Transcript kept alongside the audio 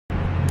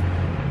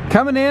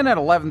Coming in at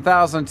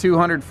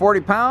 11,240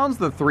 pounds,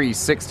 the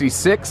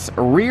 366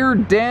 rear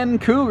den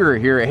Cougar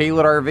here at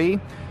Haylett RV.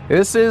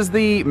 This is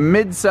the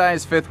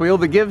mid-size fifth wheel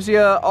that gives you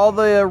all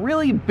the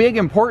really big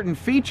important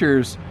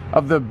features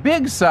of the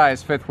big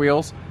size fifth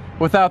wheels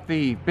without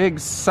the big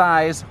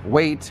size,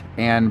 weight,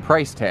 and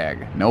price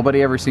tag.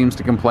 Nobody ever seems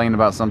to complain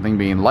about something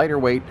being lighter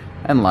weight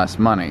and less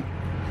money.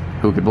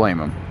 Who could blame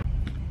them?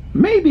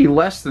 Maybe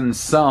less than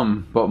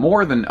some, but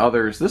more than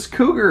others. This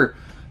Cougar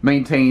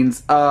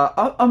maintains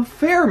a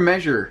fair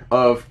measure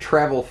of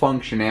travel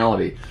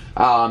functionality.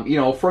 You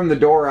know, from the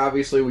door,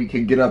 obviously, we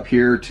could get up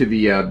here to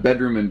the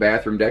bedroom and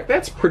bathroom deck.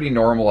 That's pretty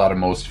normal out of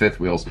most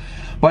fifth wheels.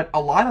 But a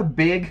lot of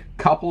big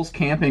couples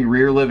camping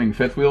rear living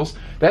fifth wheels,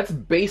 that's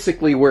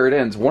basically where it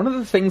ends. One of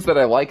the things that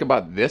I like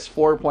about this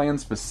floor plan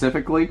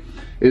specifically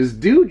is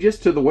due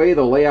just to the way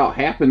the layout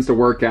happens to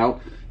work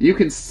out, you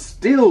can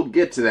still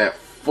get to that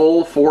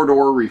full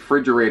four-door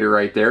refrigerator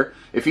right there.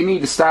 If you need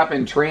to stop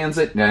in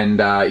transit and,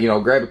 you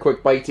know, grab a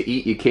quick bite to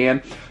eat, you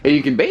can. And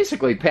you can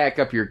basically pack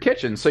up your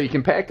kitchen. So you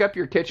can pack up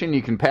your kitchen,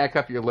 you can pack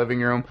up your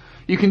living room.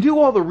 You can do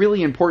all the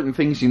really important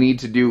things you need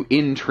to do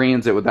in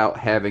transit without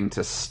having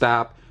to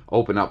stop,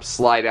 open up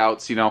slide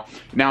outs, you know.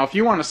 Now, if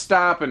you want to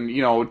stop and,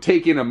 you know,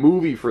 take in a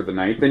movie for the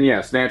night, then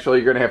yes, naturally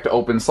you're going to have to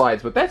open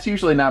slides. But that's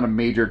usually not a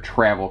major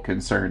travel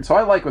concern. So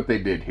I like what they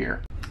did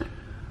here.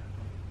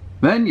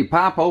 Then you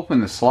pop open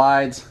the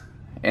slides,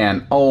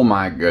 and oh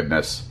my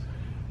goodness,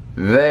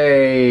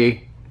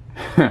 they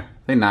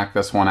knocked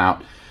this one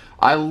out.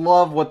 I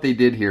love what they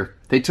did here.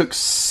 They took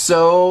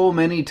so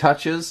many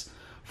touches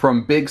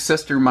from Big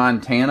Sister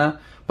Montana,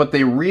 but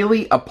they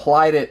really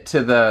applied it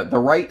to the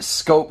right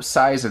scope,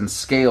 size, and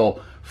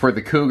scale for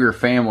the Cougar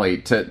family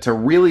to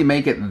really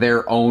make it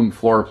their own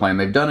floor plan.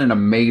 They've done an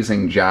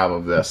amazing job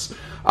of this.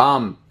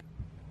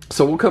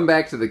 So we'll come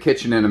back to the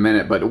kitchen in a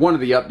minute, but one of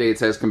the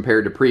updates as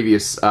compared to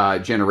previous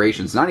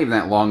generations, not even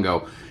that long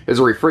ago, is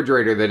a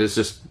refrigerator that is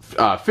just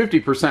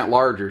 50%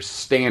 larger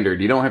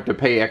standard. You don't have to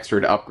pay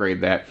extra to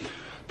upgrade that.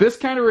 This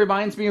kind of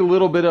reminds me a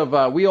little bit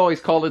of, we always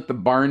called it the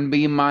barn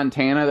beam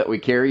Montana that we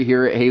carry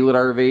here at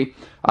Haylett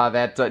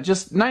RV.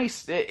 Just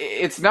nice,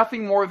 it's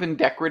nothing more than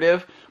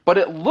decorative, but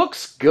it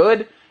looks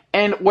good.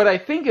 And what I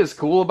think is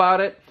cool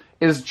about it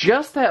is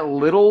just that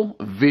little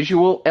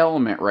visual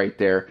element right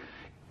there.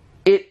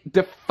 It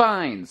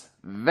defines,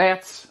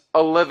 that's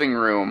a living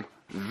room,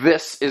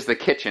 this is the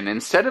kitchen.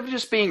 Instead of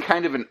just being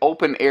kind of an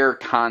open air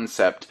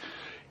concept,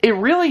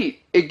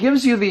 it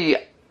gives you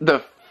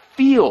the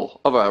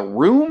feel of a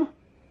room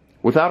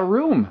without a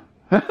room.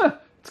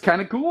 It's kind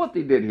of cool what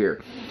they did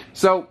here.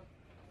 So,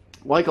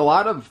 like a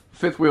lot of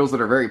fifth wheels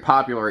that are very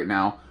popular right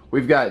now,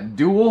 we've got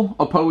dual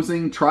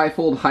opposing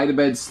trifold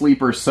hide-to-bed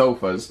sleeper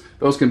sofas.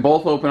 Those can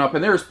both open up,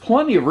 and there's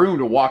plenty of room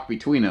to walk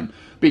between them.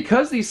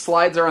 Because these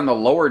slides are on the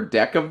lower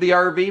deck of the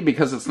RV,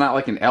 because it's not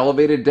like an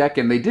elevated deck,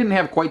 and they didn't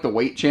have quite the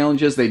weight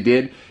challenges they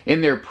did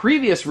in their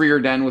previous rear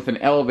den with an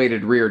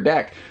elevated rear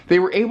deck, they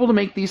were able to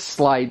make these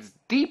slides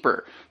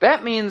deeper.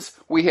 That means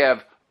we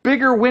have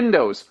bigger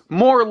windows,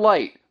 more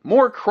light,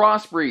 more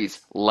cross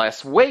breeze,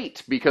 less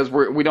weight because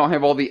we don't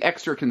have all the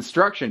extra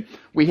construction.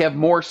 We have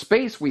more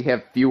space, we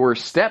have fewer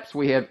steps,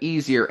 we have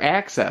easier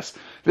access.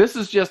 This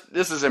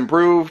is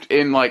improved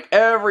in like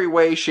every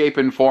way, shape,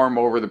 and form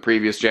over the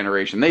previous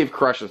generation. They've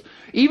crushed us.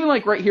 Even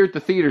like right here at the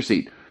theater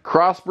seat.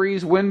 Cross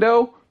breeze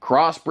window,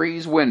 cross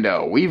breeze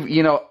window.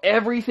 You know,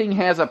 everything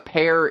has a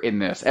pair in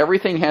this.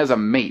 Everything has a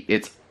mate.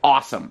 It's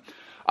awesome.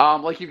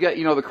 Like you've got,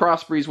 you know, the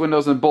cross breeze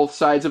windows on both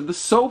sides of the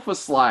sofa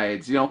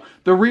slides. You know,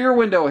 the rear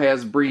window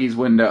has breeze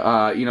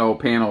window, you know,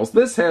 panels.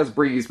 This has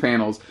breeze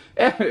panels.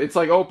 It's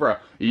like Oprah.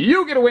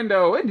 You get a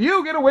window, and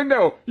you get a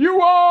window. You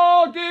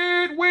all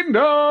get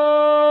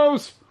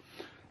windows.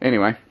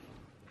 Anyway,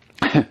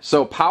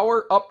 so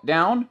power up,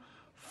 down,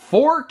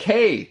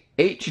 4K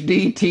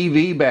HD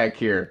TV back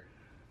here.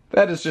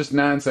 That is just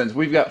nonsense.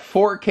 We've got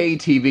 4K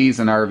TVs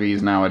in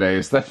RVs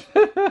nowadays. That's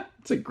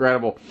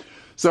incredible.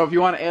 So if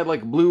you want to add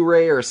like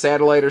Blu-ray or a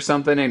satellite or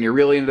something and you're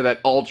really into that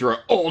ultra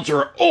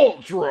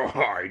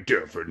high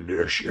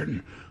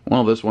definition,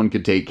 well, this one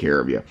could take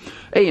care of you.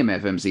 AM,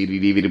 FM, CD,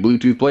 DVD,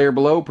 Bluetooth player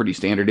below, pretty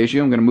standard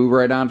issue. I'm going to move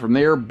right on from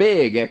there.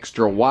 Big,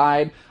 extra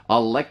wide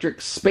electric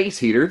space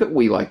heater that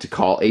we like to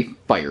call a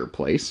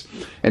fireplace.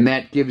 And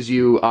that gives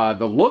you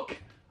the look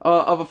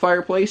of a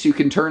fireplace. You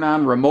can turn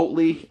on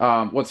remotely.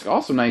 What's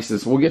also nice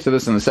is, we'll get to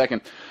this in a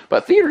second,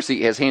 but theater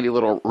seat has handy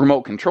little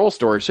remote control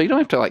storage, so you don't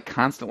have to like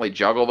constantly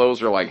juggle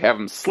those or like have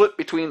them slip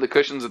between the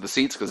cushions of the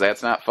seats, because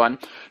that's not fun.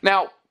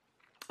 Now,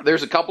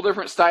 there's a couple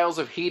different styles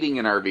of heating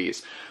in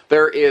RVs.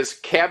 There is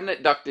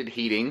cabinet ducted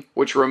heating,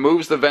 which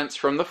removes the vents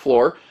from the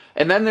floor,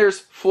 and then there's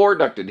floor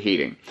ducted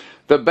heating.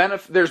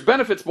 There's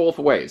benefits both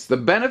ways. The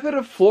benefit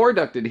of floor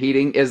ducted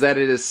heating is that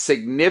it is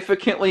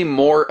significantly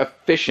more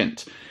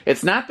efficient.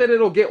 It's not that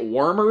it'll get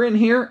warmer in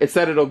here, it's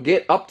that it'll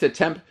get up to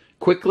temp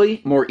quickly,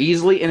 more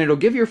easily, and it'll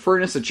give your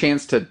furnace a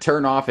chance to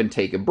turn off and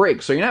take a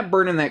break. So you're not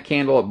burning that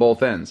candle at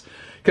both ends.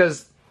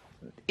 Because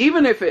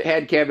even if it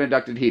had cabinet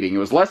ducted heating, it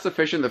was less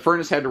efficient, the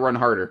furnace had to run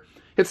harder.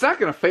 It's not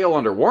going to fail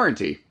under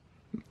warranty.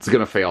 It's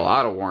going to fail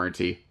out of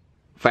warranty.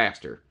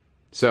 faster.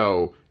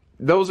 So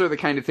those are the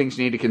kind of things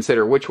you need to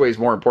consider. Which way is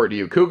more important to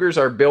you? Cougars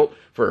are built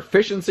for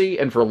efficiency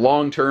and for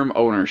long-term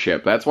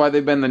ownership. That's why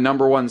they've been the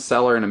 #1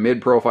 seller in a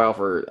mid-profile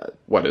for,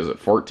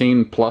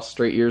 14 plus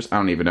straight years? I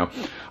don't even know.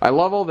 I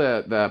love all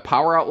the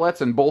power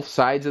outlets on both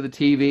sides of the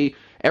TV.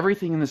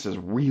 Everything in this is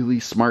really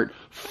smart.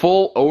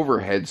 Full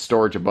overhead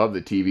storage above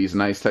the TV is a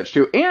nice touch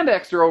too. And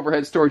extra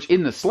overhead storage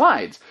in the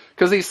slides.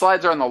 Because these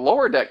slides are on the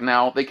lower deck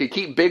now. They could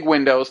keep big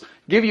windows,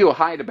 give you a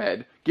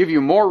hide-a-bed, give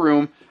you more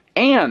room,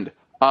 and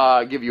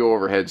give you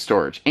overhead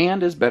storage.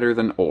 And is better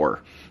than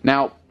or.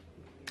 Now,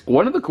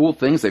 one of the cool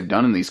things they've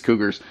done in these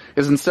Cougars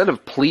is instead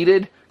of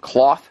pleated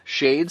cloth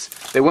shades,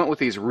 they went with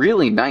these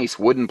really nice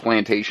wooden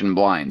plantation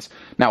blinds.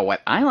 Now,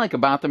 what I like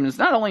about them is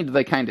not only do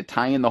they kind of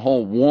tie in the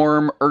whole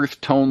warm earth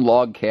tone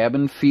log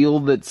cabin feel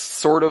that's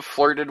sort of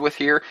flirted with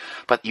here,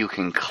 but you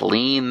can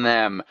clean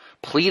them.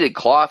 Pleated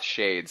cloth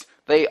shades,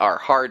 they are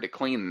hard to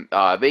clean.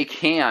 They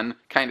can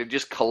kind of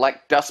just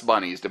collect dust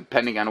bunnies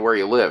depending on where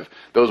you live.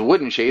 Those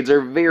wooden shades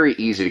are very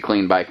easy to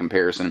clean by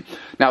comparison.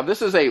 Now,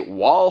 this is a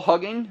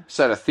wall-hugging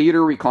set of theater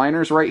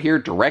recliners right here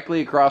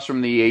directly across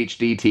from the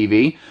HD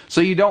TV,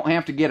 so you don't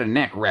have to get a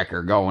neck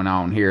wrecker going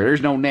on here.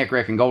 There's no neck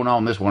wrecking going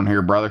on this one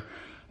here, brother.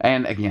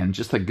 And again,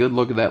 just a good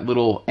look at that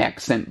little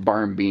accent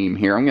barn beam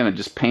here. I'm going to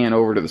just pan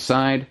over to the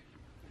side.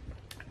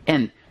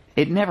 And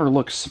it never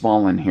looks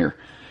small in here.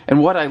 And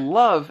what I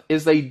love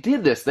is they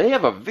did this. They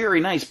have a very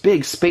nice,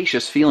 big,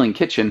 spacious feeling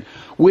kitchen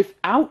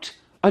without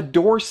a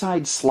door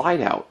side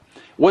slide out.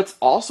 What's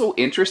also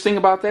interesting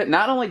about that,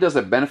 not only does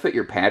it benefit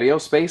your patio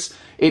space,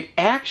 it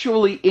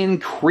actually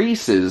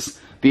increases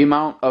the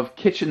amount of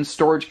kitchen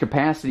storage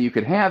capacity you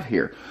could have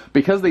here.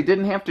 Because they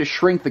didn't have to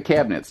shrink the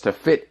cabinets to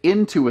fit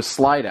into a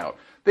slide out.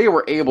 They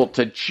were able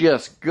to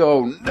just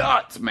go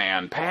nuts,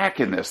 man,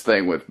 packing this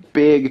thing with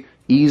big,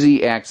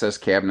 easy access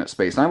cabinet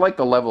space. And I like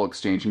the level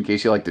exchange in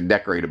case you like to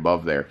decorate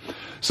above there.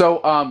 So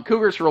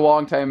Cougars for a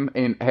long time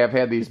have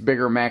had these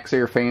bigger Max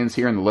Air fans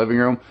here in the living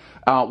room.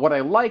 What I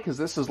like is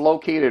this is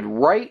located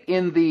right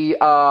in the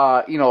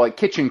like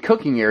kitchen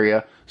cooking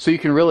area, so you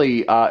can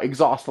really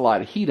exhaust a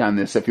lot of heat on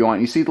this if you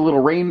want. You see the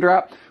little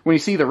raindrop? When you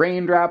see the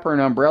raindrop or an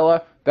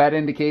umbrella, that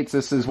indicates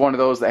this is one of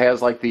those that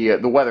has like the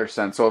weather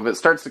sense. So if it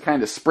starts to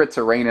kind of spritz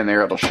or rain in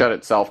there, it'll shut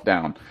itself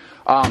down.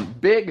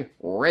 Big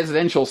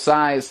residential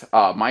size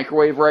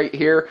microwave right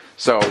here.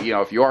 So,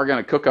 if you are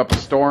going to cook up a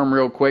storm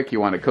real quick, you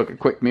want to cook a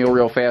quick meal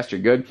real fast,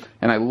 you're good.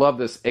 And I love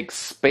this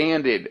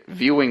expanded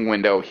viewing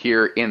window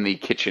here in the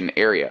kitchen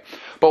area.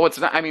 But what's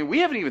not, we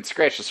haven't even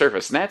scratched the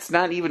surface. And that's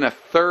not even a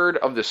third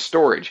of the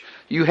storage.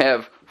 You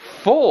have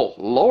full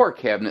lower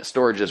cabinet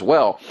storage as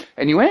well.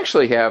 And you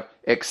actually have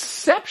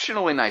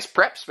exceptionally nice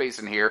prep space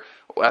in here,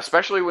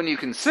 especially when you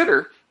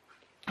consider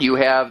you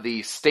have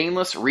the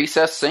stainless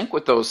recessed sink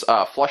with those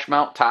flush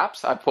mount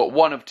tops. I put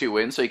one of two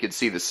in so you can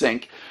see the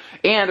sink.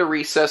 And a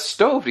recessed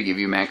stove to give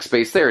you max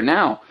space there.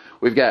 Now,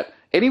 we've got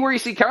anywhere you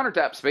see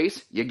countertop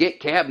space, you get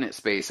cabinet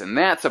space. And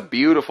that's a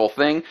beautiful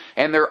thing.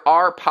 And there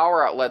are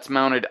power outlets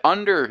mounted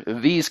under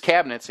these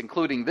cabinets,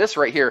 including this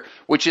right here,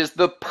 which is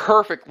the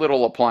perfect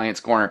little appliance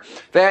corner.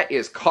 That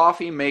is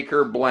coffee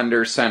maker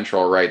blender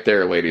central right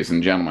there, ladies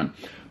and gentlemen.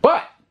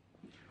 But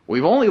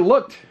we've only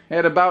looked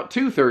at about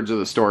 2/3 of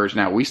the storage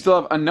now. We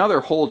still have another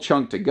whole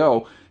chunk to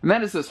go, and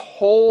that is this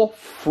whole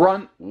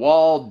front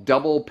wall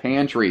double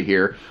pantry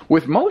here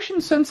with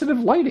motion sensitive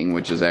lighting,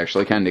 which is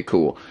actually kind of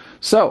cool.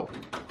 So,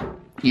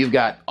 you've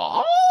got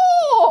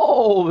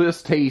all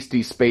this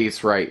tasty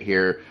space right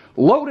here,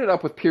 loaded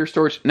up with pure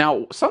storage.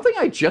 Now, something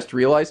I just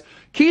realized,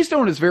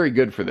 Keystone is very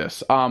good for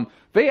this.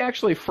 They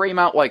actually frame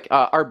out like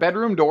our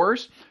bedroom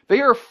doors.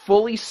 They are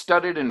fully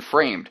studded and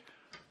framed.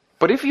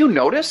 But if you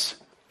notice,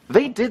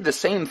 they did the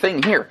same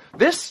thing here.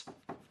 This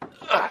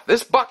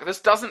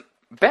doesn't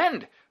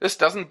bend. This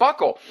doesn't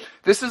buckle.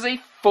 This is a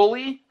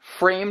fully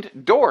framed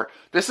door.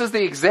 This is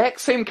the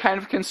exact same kind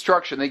of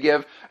construction they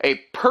give a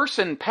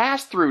person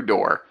pass-through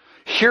door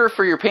here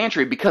for your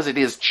pantry because it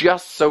is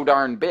just so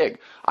darn big.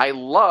 I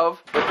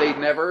love that they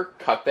never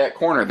cut that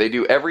corner. They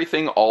do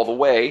everything all the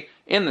way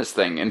in this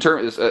thing. In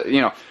terms,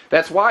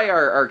 that's why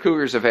our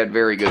Cougars have had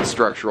very good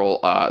structural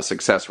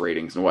success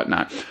ratings and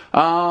whatnot.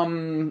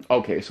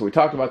 Okay, so we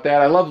talked about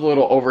that. I love the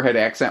little overhead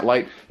accent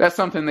light. That's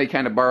something they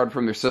kind of borrowed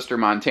from their sister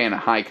Montana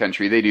High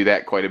Country. They do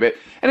that quite a bit.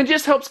 And it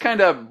just helps kind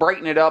of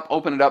brighten it up,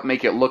 open it up,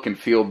 make it look and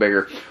feel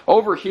bigger.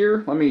 Over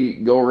here, let me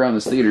go around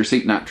this theater seat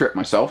and not trip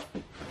myself.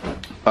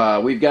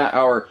 We've got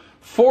our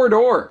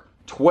 4-door,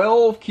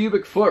 12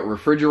 cubic foot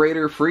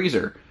refrigerator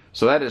freezer.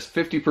 So that is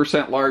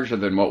 50% larger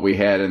than what we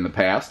had in the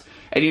past.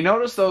 And you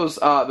notice those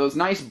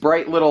nice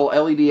bright little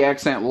LED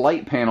accent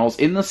light panels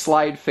in the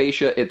slide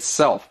fascia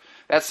itself.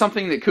 That's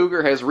something that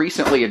Cougar has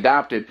recently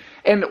adopted.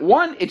 And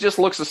one, it just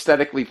looks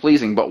aesthetically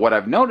pleasing. But what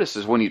I've noticed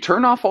is when you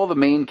turn off all the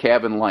main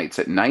cabin lights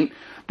at night,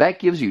 that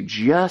gives you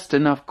just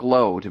enough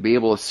glow to be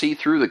able to see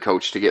through the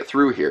coach to get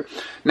through here.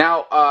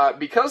 Now,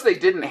 because they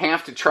didn't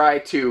have to try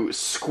to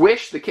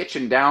squish the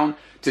kitchen down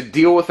to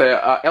deal with an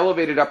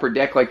elevated upper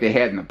deck like they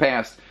had in the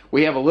past,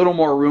 we have a little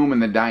more room in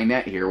the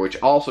dinette here,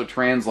 which also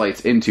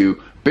translates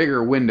into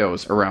bigger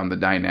windows around the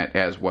dinette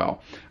as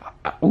well.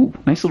 Ooh,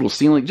 nice little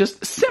ceiling.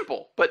 Just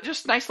simple, but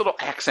just nice little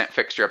accent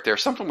fixture up there.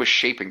 Something with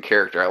shape and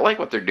character. I like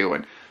what they're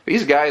doing.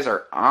 These guys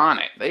are on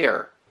it. They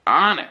are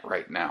on it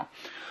right now.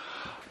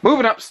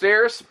 Moving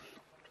upstairs.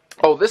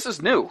 Oh, this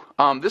is new.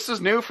 This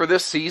is new for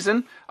this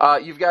season.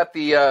 You've got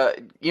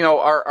the, you know,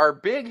 our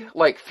big,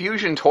 like,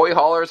 Fusion toy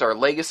haulers, our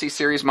Legacy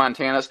Series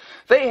Montanas,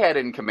 they had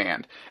In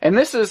Command. And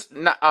this is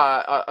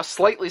a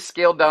slightly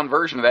scaled down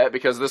version of that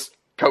because this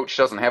coach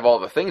doesn't have all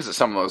the things that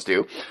some of those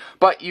do.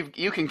 But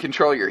you can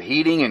control your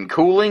heating and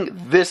cooling.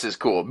 This is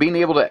cool. Being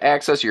able to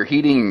access your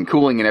heating and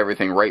cooling and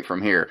everything right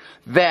from here.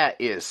 That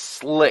is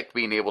slick,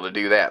 being able to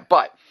do that.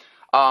 But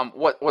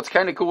what's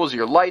kind of cool is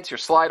your lights, your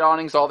slide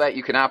awnings, all that.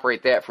 You can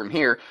operate that from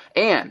here.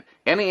 And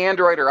any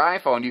Android or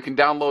iPhone, you can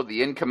download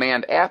the In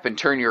Command app and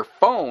turn your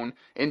phone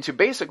into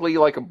basically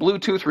like a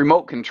Bluetooth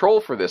remote control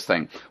for this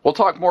thing. We'll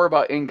talk more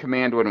about In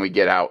Command when we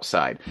get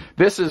outside.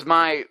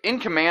 In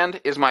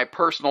Command is my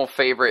personal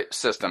favorite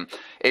system.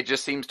 It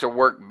just seems to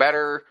work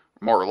better,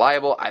 more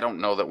reliable. I don't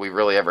know that we've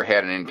really ever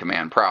had an In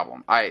Command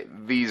problem. I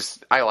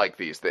like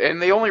these. And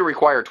they only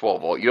require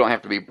 12 volt. You don't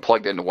have to be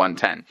plugged into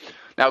 110.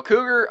 Now,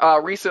 Cougar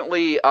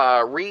recently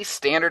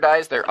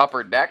re-standardized their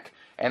upper deck,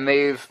 and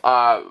they've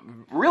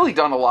really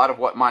done a lot of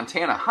what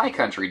Montana High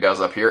Country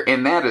does up here,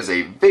 and that is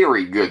a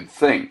very good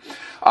thing.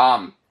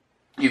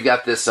 You've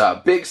got this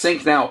big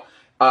sink. Now,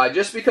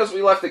 just because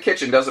we left the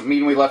kitchen doesn't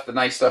mean we left the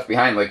nice stuff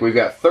behind. Like, we've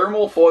got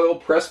thermal foil,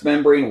 pressed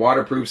membrane,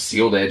 waterproof,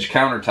 sealed edge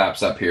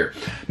countertops up here.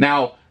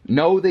 Now,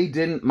 no, they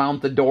didn't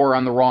mount the door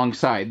on the wrong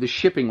side. The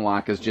shipping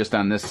lock is just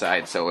on this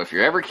side. So if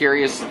you're ever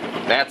curious,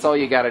 that's all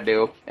you got to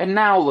do. And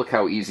now look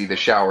how easy the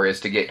shower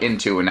is to get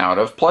into and out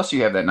of. Plus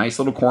you have that nice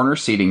little corner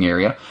seating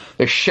area.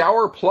 The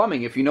shower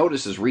plumbing, if you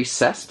notice, is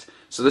recessed.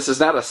 So this is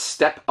not a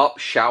step-up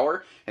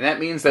shower. And that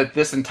means that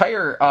this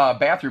entire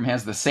bathroom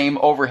has the same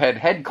overhead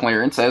head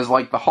clearance as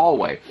like the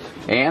hallway.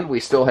 And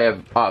we still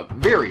have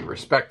very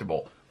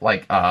respectable,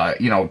 like,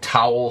 you know,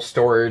 towel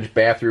storage,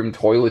 bathroom,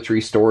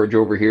 toiletry storage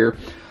over here.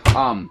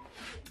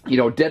 You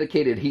know,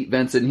 dedicated heat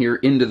vents in here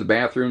into the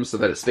bathroom so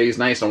that it stays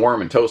nice and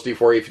warm and toasty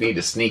for you if you need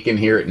to sneak in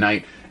here at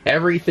night.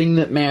 Everything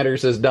that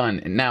matters is done.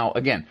 And now,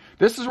 again,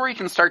 this is where you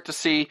can start to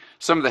see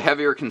some of the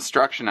heavier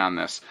construction on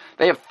this.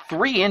 They have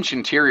 3-inch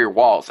interior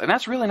walls, and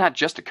that's really not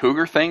just a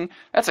Cougar thing.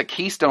 That's a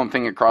Keystone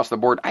thing across the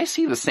board. I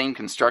see the same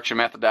construction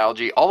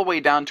methodology all the way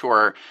down to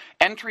our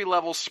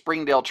entry-level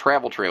Springdale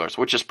travel trailers,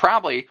 which is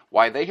probably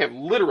why they have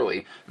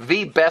literally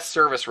the best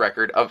service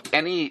record of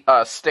any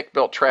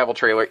stick-built travel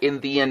trailer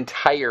in the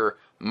entire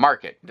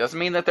market. Doesn't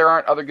mean that there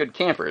aren't other good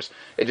campers.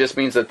 It just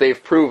means that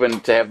they've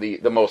proven to have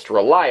the most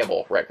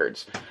reliable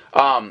records.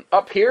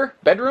 Up here,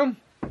 bedroom,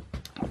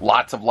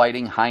 lots of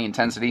lighting, high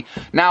intensity.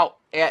 Now,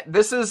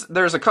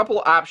 there's a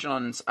couple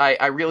options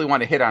I really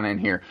want to hit on in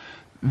here.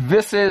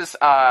 This is,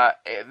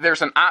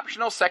 there's an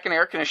optional second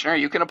air conditioner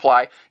you can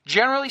apply.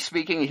 Generally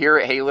speaking, here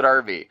at Haylett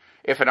RV,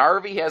 if an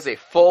RV has a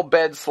full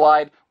bed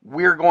slide,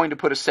 we're going to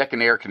put a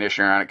second air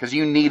conditioner on it because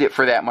you need it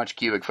for that much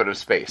cubic foot of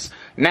space.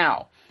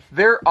 Now,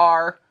 there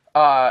are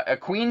a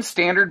queen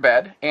standard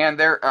bed, and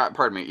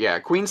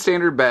queen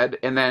standard bed,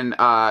 and then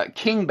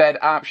king bed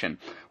option.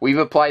 We've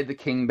applied the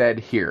king bed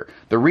here.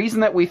 The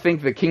reason that we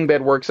think the king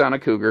bed works on a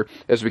Cougar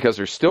is because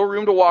there's still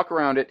room to walk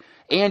around it,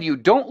 and you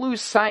don't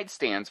lose side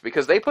stands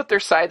because they put their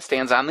side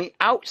stands on the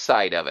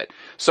outside of it.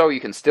 So you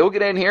can still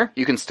get in here,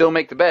 you can still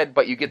make the bed,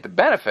 but you get the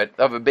benefit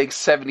of a big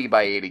 70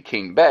 by 80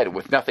 king bed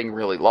with nothing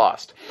really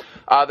lost.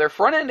 Their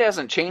front end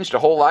hasn't changed a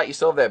whole lot. You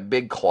still have that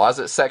big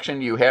closet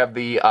section. You have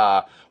the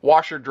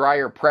washer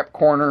dryer prep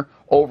corner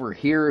over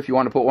here if you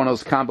want to put one of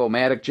those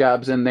Combo-Matic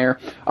jobs in there.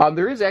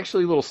 There is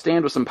actually a little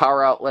stand with some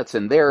power outlets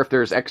in there if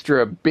there's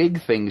extra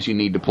big things you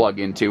need to plug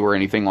into or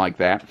anything like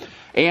that.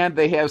 And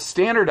they have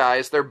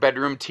standardized their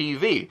bedroom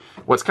TV.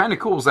 What's kind of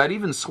cool is that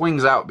even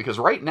swings out because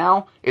right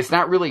now it's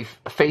not really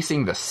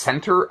facing the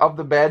center of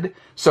the bed.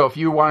 So if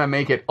you want to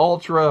make it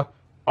ultra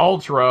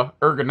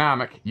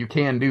ergonomic, you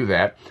can do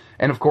that.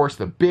 And of course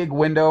the big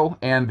window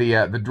and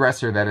the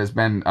dresser that has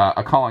been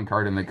a calling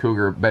card in the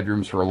Cougar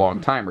bedrooms for a long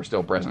time are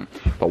still present.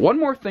 But one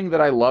more thing that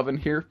I love in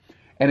here,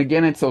 and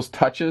again it's those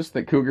touches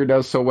that Cougar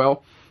does so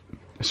well,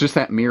 it's just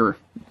that mirror.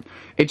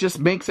 It just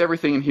makes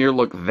everything in here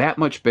look that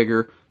much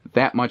bigger,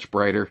 that much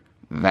brighter,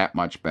 that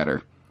much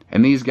better.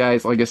 And these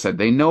guys, like I said,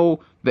 they know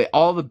that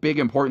all the big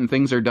important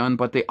things are done,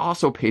 but they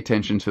also pay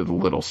attention to the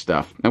little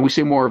stuff. And we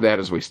see more of that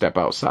as we step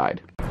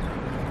outside.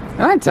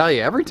 And I tell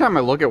you, every time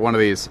I look at one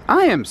of these,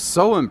 I am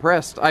so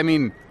impressed. I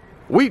mean,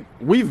 we're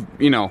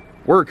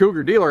a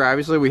Cougar dealer,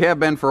 obviously. We have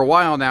been for a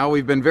while now.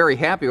 We've been very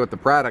happy with the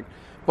product.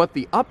 But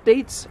the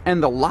updates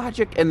and the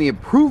logic and the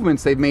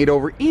improvements they've made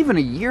over even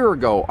a year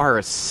ago are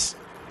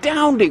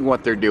astounding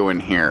what they're doing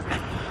here.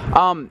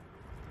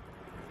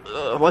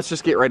 Let's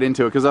just get right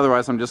into it, because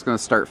otherwise I'm just going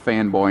to start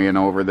fanboying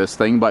over this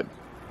thing. But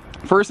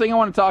first thing I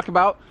want to talk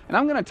about, and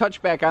I'm going to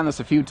touch back on this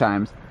a few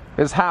times,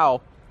 is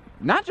how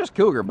not just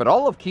Cougar, but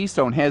all of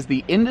Keystone has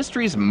the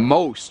industry's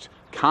most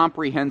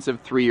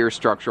comprehensive 3-year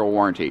structural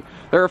warranty.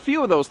 There are a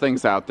few of those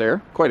things out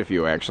there, quite a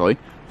few actually.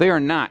 They are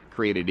not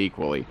created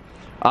equally.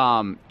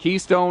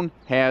 Keystone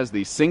has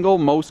the single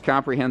most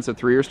comprehensive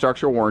 3-year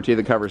structural warranty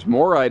that covers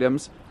more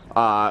items,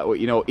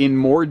 in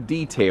more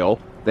detail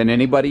than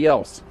anybody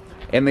else.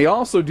 And they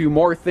also do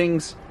more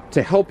things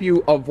to help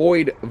you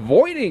avoid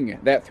voiding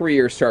that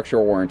 3-year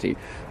structural warranty.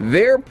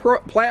 Their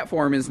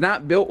platform is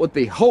not built with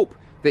the hope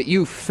that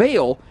you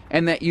fail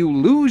and that you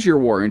lose your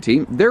warranty.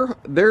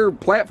 Their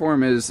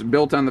platform is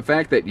built on the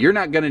fact that you're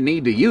not going to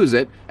need to use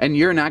it and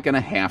you're not going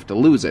to have to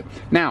lose it.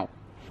 Now,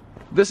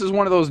 this is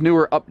one of those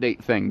newer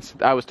update things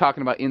I was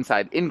talking about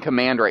inside, in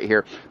Command right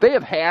here. They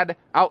have had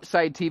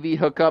outside TV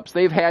hookups.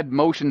 They've had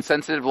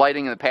motion-sensitive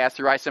lighting in the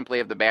pass-through. I simply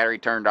have the battery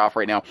turned off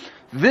right now.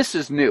 This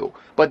is new,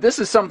 but this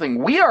is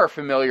something we are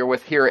familiar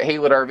with here at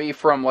Haylett RV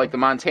from like the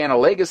Montana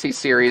Legacy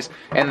series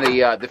and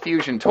the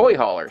Fusion toy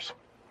haulers.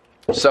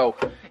 So,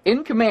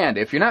 in Command,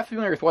 if you're not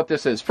familiar with what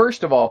this is,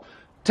 first of all,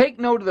 take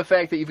note of the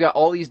fact that you've got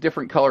all these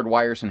different colored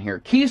wires in here.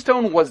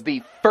 Keystone was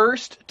the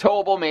first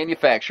towable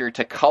manufacturer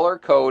to color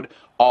code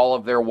all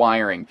of their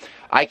wiring.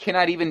 I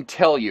cannot even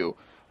tell you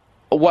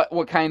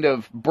what kind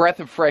of breath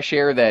of fresh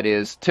air that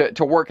is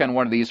to work on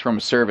one of these from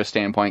a service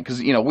standpoint,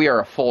 because, we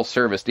are a full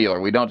service dealer.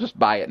 We don't just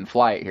buy it and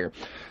fly it here.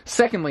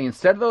 Secondly,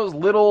 instead of those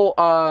little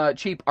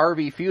cheap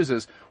RV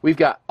fuses, we've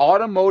got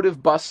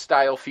automotive bus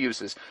style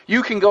fuses.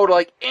 You can go to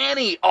like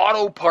any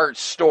auto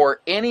parts store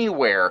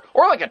anywhere,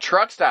 or like a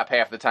truck stop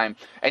half the time,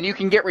 and you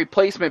can get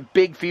replacement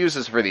big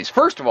fuses for these.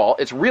 First of all,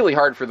 it's really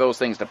hard for those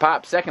things to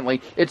pop.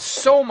 Secondly, it's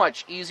so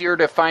much easier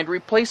to find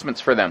replacements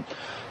for them.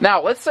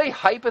 Now, let's say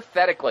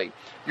hypothetically,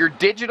 your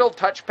digital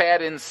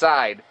touchpad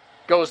inside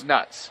goes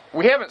nuts.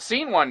 We haven't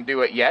seen one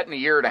do it yet in a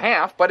year and a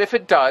half, but if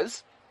it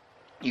does,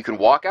 you can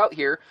walk out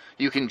here,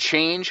 you can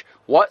change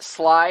what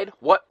slide,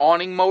 what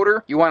awning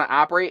motor you want to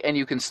operate, and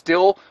you can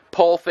still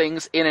pull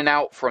things in and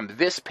out from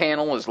this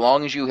panel as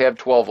long as you have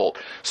 12 volt.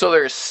 So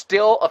there's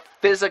still a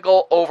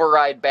physical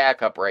override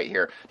backup right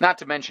here. Not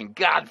to mention,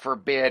 God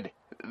forbid,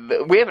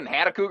 we haven't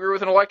had a Cougar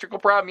with an electrical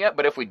problem yet,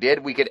 but if we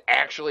did, we could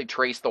actually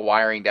trace the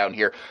wiring down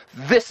here.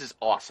 This is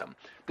awesome.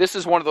 This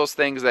is one of those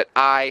things that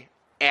I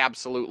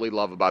absolutely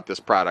love about this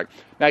product.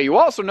 Now, you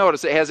also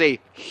notice it has a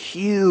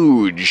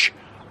huge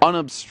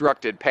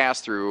unobstructed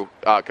pass-through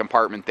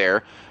compartment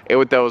there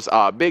with those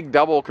big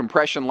double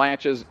compression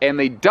latches, and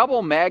they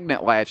double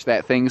magnet latch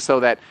that thing so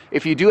that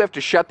if you do have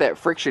to shut that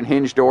friction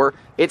hinge door,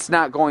 it's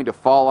not going to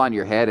fall on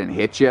your head and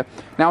hit you.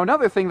 Now,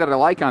 another thing that I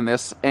like on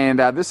this, and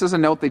this is a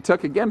note they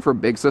took again from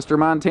Big Sister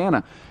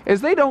Montana, is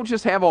they don't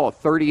just have a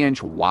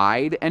 30-inch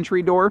wide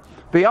entry door,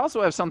 they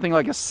also have something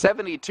like a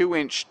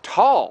 72-inch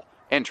tall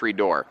entry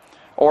door.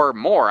 Or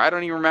more. I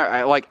don't even remember.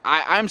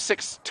 I'm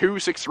 6'2",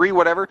 6'3",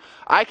 whatever.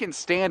 I can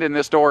stand in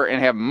this door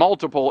and have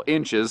multiple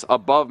inches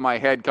above my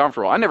head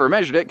comfortable. I never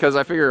measured it because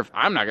I figure if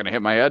I'm not going to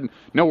hit my head,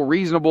 no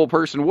reasonable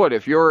person would.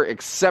 If you're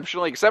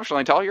exceptionally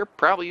tall, you're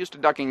probably used to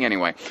ducking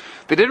anyway.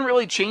 They didn't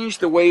really change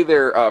the way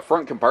their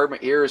front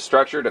compartment here is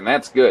structured, and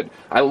that's good.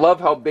 I love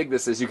how big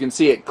this is. You can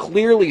see it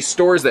clearly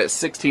stores that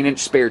 16-inch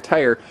spare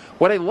tire.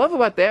 What I love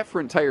about that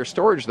front tire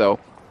storage, though,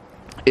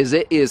 is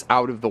it is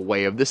out of the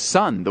way of the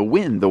sun, the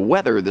wind, the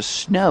weather, the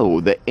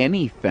snow, the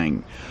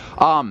anything.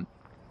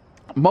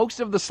 Most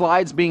of the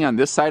slides being on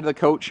this side of the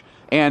coach,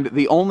 and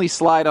the only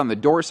slide on the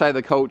door side of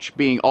the coach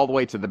being all the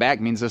way to the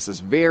back, means this is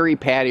very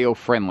patio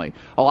friendly.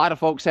 A lot of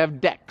folks have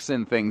decks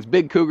and things.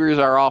 Big Cougars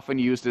are often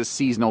used as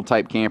seasonal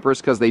type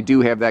campers because they do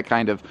have that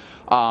kind of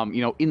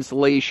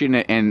insulation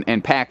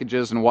and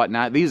packages and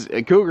whatnot.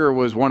 Cougar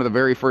was one of the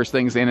very first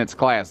things in its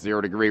class,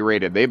 0 degree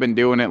rated. They've been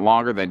doing it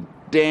longer than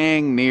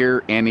dang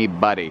near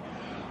anybody.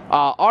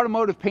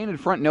 Automotive painted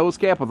front nose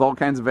cap with all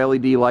kinds of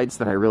LED lights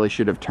that I really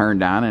should have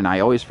turned on, and I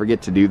always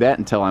forget to do that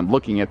until I'm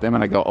looking at them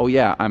and I go, oh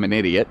yeah, I'm an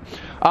idiot.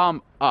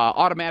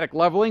 Automatic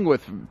leveling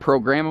with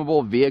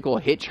programmable vehicle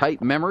hitch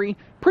height memory.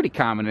 Pretty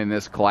common in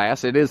this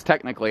class. It is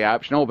technically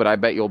optional, but I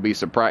bet you'll be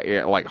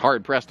surprised, like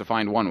hard pressed to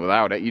find one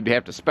without it. You'd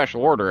have to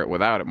special order it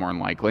without it, more than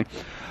likely.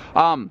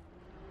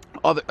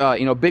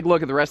 Big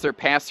look at the rest of their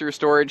pass-through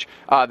storage.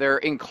 Their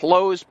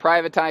enclosed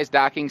privatized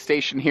docking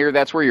station here,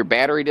 that's where your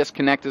battery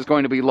disconnect is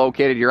going to be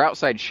located. Your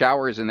outside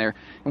shower is in there.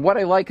 And what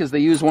I like is they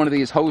use one of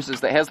these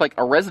hoses that has like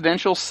a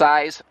residential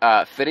size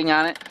fitting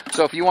on it.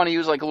 So if you want to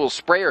use like a little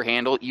sprayer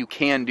handle, you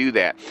can do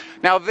that.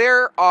 Now,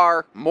 there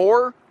are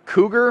more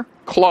Cougar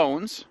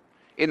clones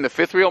in the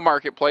fifth wheel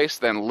marketplace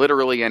than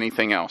literally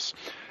anything else.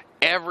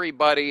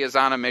 Everybody is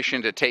on a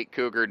mission to take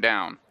Cougar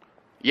down.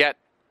 Yet,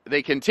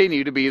 they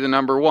continue to be the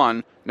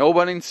 #1.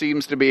 Nobody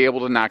seems to be able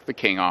to knock the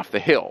king off the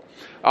hill.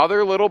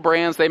 Other little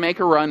brands, they make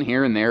a run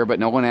here and there, but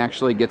no one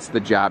actually gets the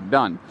job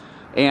done.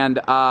 And,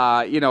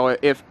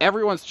 if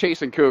everyone's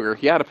chasing Cougar,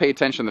 you got to pay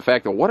attention to the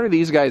fact that what are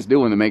these guys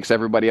doing that makes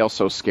everybody else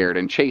so scared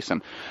and chase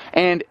them?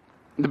 And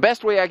the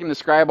best way I can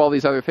describe all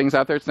these other things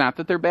out there, it's not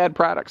that they're bad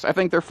products. I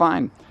think they're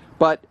fine.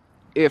 But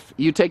if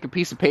you take a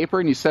piece of paper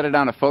and you set it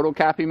on a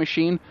photocopy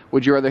machine,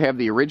 would you rather have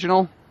the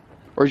original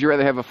or would you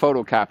rather have a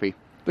photocopy?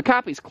 The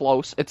copy's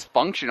close, it's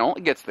functional,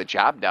 it gets the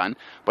job done,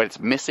 but it's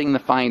missing the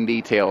fine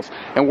details.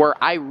 And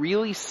where I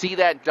really see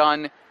that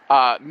done,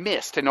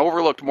 missed and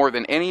overlooked more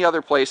than any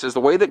other place is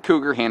the way that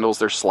Cougar handles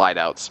their slide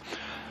outs.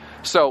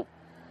 So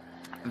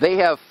they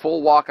have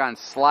full walk-on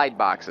slide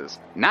boxes.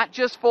 Not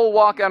just full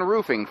walk-on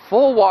roofing,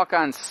 full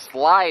walk-on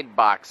slide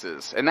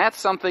boxes. And that's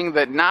something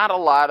that not a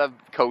lot of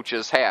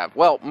coaches have.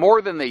 Well, more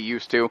than they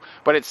used to,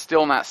 but it's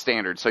still not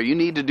standard. So you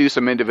need to do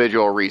some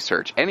individual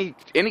research. Any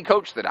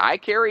coach that I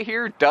carry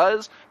here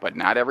does, but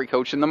not every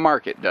coach in the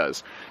market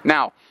does.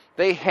 Now,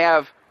 they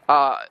have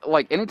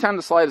like anytime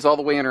the slide is all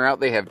the way in or out,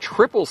 they have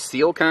triple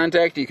seal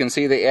contact. You can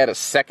see they add a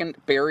second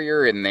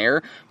barrier in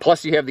there.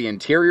 Plus you have the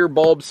interior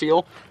bulb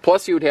seal.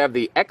 Plus you would have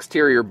the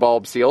exterior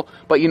bulb seal.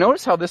 But you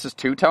notice how this is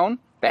two-tone?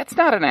 That's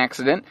not an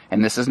accident.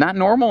 And this is not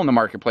normal in the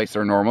marketplace.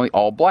 They're normally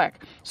all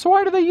black. So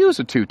why do they use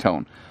a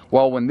two-tone?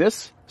 Well, when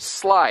this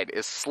slide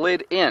is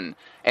slid in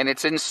and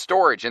it's in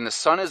storage and the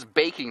sun is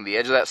baking the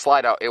edge of that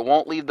slide out, it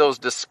won't leave those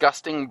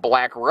disgusting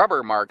black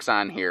rubber marks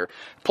on here.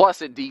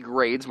 Plus it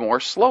degrades more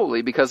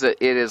slowly because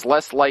it is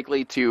less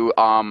likely to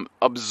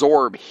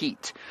absorb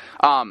heat.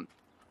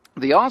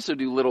 They also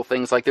do little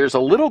things like there's a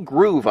little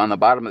groove on the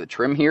bottom of the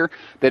trim here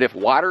that if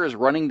water is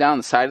running down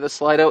the side of the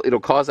slide out, it'll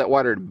cause that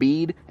water to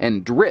bead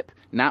and drip,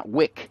 not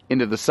wick,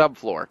 into the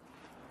subfloor.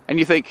 And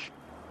you think,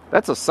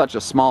 that's such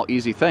a small,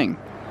 easy thing.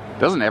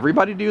 Doesn't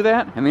everybody do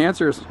that? And the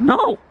answer is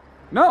no.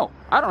 No,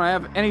 I don't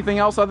have anything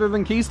else other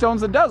than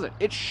Keystones that does it.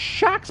 It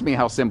shocks me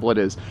how simple it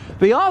is.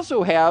 They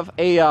also have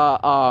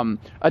a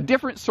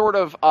different sort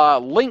of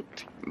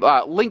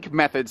link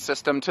method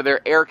system to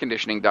their air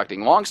conditioning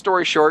ducting. Long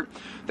story short,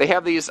 they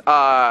have these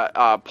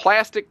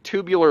plastic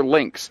tubular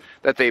links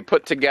that they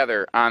put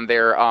together on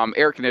their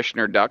air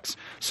conditioner ducts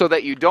so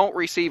that you don't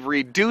receive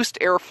reduced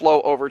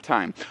airflow over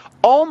time.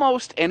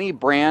 Almost any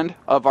brand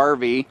of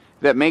RV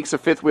that makes a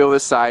fifth wheel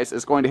this size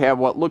is going to have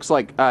what looks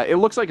like, it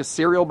looks like a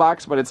cereal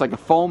box, but it's like a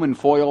foam and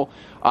foil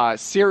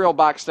cereal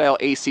box style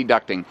AC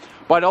ducting.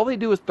 But all they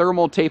do is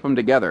thermal tape them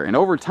together. And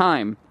over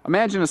time,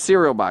 imagine a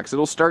cereal box.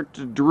 It'll start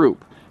to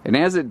droop. And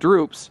as it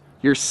droops,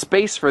 your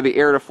space for the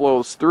air to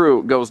flow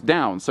through goes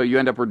down, so you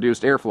end up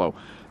reduced airflow.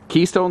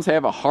 Keystones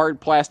have a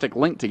hard plastic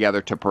link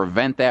together to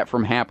prevent that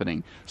from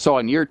happening. So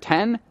on year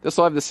 10, this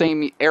will have the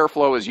same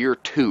airflow as year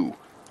 2.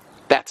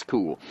 That's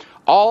cool.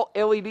 All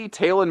LED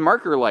tail and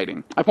marker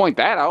lighting. I point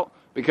that out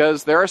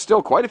because there are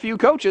still quite a few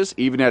coaches,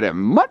 even at a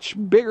much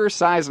bigger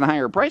size and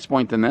higher price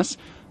point than this,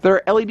 that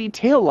are LED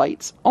tail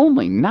lights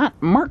only, not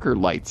marker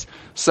lights.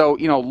 So,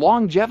 you know,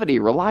 longevity,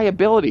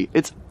 reliability,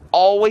 it's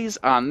always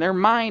on their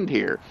mind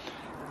here.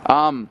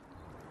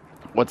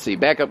 Let's see,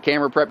 backup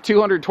camera prep,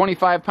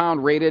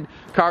 225-pound rated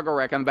cargo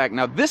rack on the back.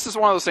 Now, this is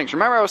one of those things.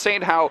 Remember I was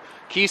saying how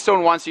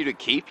Keystone wants you to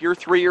keep your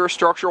 3-year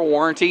structural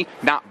warranty,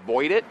 not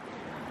void it?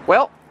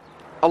 Well,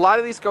 a lot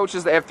of these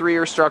coaches that have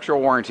 3-year structural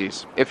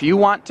warranties, if you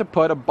want to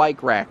put a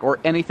bike rack or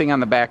anything on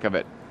the back of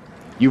it,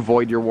 you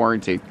void your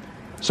warranty.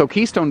 So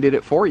Keystone did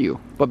it for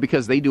you, but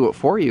because they do it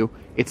for you,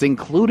 it's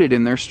included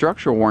in their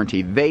structural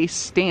warranty. They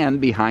stand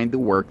behind the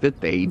work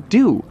that they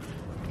do.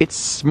 It's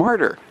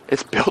smarter.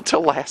 It's built to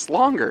last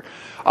longer.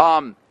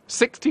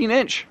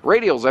 16-inch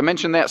radials, I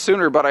mentioned that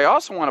sooner, but I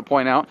also want to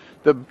point out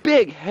the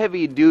big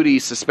heavy-duty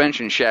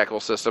suspension shackle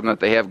system that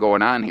they have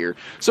going on here.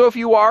 So if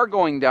you are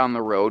going down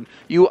the road,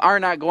 you are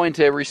not going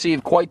to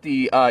receive quite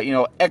the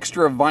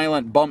extra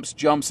violent bumps,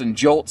 jumps, and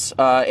jolts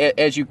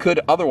as you could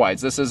otherwise.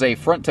 This is a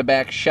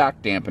front-to-back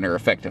shock dampener,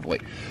 effectively.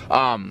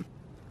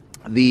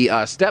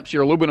 The steps,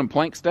 your aluminum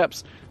plank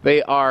steps,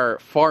 they are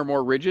far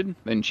more rigid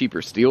than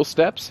cheaper steel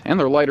steps, and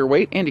they're lighter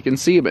weight, and you can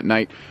see them at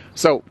night.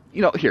 So,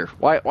 you know, here,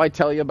 why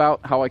tell you about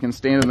how I can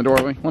stand in the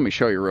doorway? Let me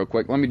show you real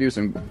quick. Let me do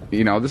some,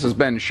 you know, this has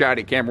been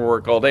shoddy camera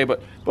work all day, but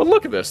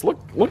look at this.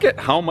 Look at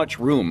how much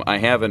room I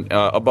have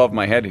above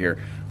my head here.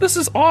 This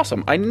is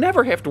awesome. I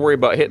never have to worry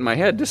about hitting my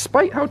head,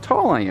 despite how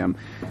tall I am.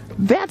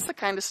 That's the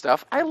kind of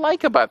stuff I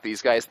like about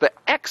these guys, the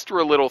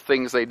extra little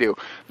things they do.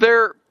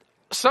 They're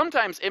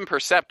sometimes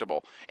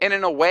imperceptible, and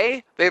in a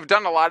way they've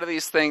done a lot of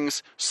these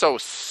things so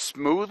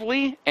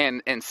smoothly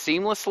and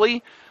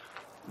seamlessly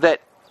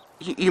that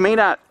you may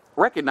not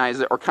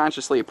recognize it or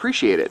consciously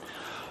appreciate it.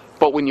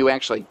 But when you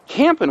actually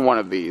camp in one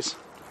of these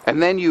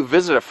and then you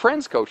visit a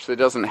friend's coach that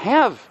doesn't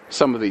have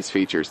some of these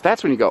features,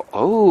 that's when you go,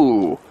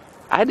 oh,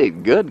 I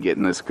did good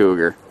getting this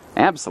Cougar.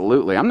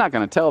 Absolutely. I'm not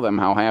going to tell them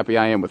how happy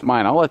I am with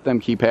mine. I'll let them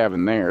keep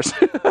having theirs.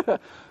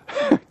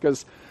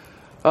 Because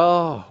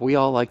oh, we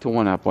all like to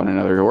one-up one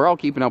another. We're all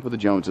keeping up with the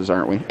Joneses,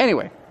 aren't we?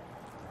 Anyway,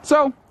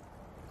 so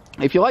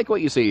if you like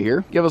what you see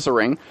here, give us a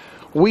ring.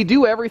 We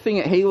do everything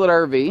at Haylett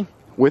RV,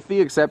 with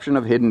the exception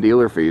of hidden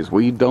dealer fees.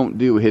 We don't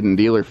do hidden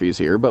dealer fees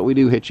here, but we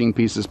do hitching,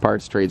 pieces,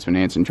 parts, trades,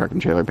 financing, truck and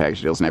trailer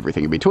package deals, and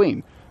everything in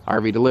between.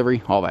 RV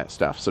delivery, all that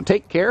stuff. So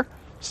take care,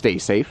 stay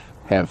safe,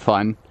 have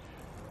fun,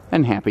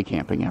 and happy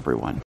camping, everyone.